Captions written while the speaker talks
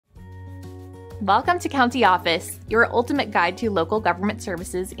Welcome to County Office, your ultimate guide to local government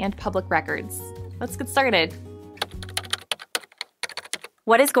services and public records. Let's get started.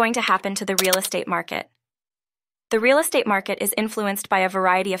 What is going to happen to the real estate market? The real estate market is influenced by a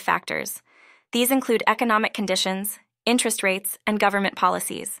variety of factors. These include economic conditions, interest rates, and government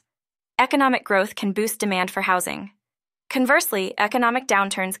policies. Economic growth can boost demand for housing. Conversely, economic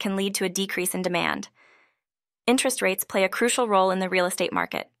downturns can lead to a decrease in demand. Interest rates play a crucial role in the real estate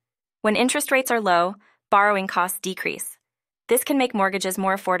market. When interest rates are low, borrowing costs decrease. This can make mortgages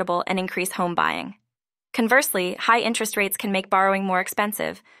more affordable and increase home buying. Conversely, high interest rates can make borrowing more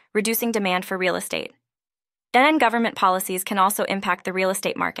expensive, reducing demand for real estate. And government policies can also impact the real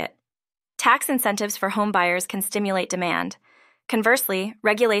estate market. Tax incentives for home buyers can stimulate demand. Conversely,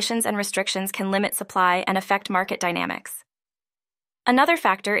 regulations and restrictions can limit supply and affect market dynamics. Another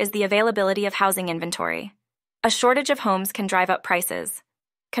factor is the availability of housing inventory. A shortage of homes can drive up prices.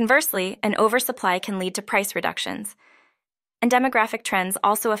 Conversely, an oversupply can lead to price reductions. And demographic trends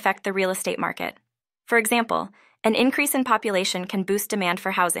also affect the real estate market. For example, an increase in population can boost demand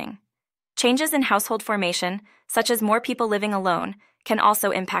for housing. Changes in household formation, such as more people living alone, can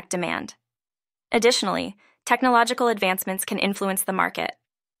also impact demand. Additionally, technological advancements can influence the market.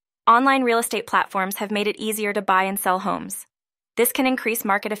 Online real estate platforms have made it easier to buy and sell homes. This can increase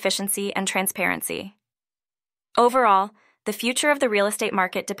market efficiency and transparency. Overall, the future of the real estate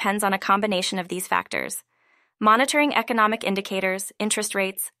market depends on a combination of these factors. Monitoring economic indicators, interest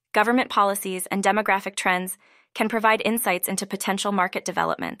rates, government policies, and demographic trends can provide insights into potential market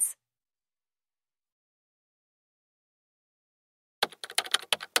developments.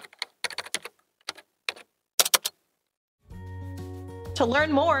 To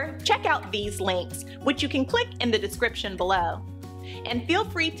learn more, check out these links, which you can click in the description below. And feel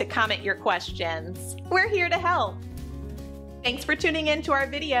free to comment your questions. We're here to help. Thanks for tuning in to our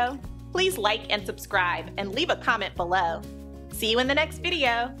video. Please like and subscribe and leave a comment below. See you in the next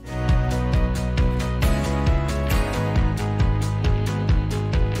video.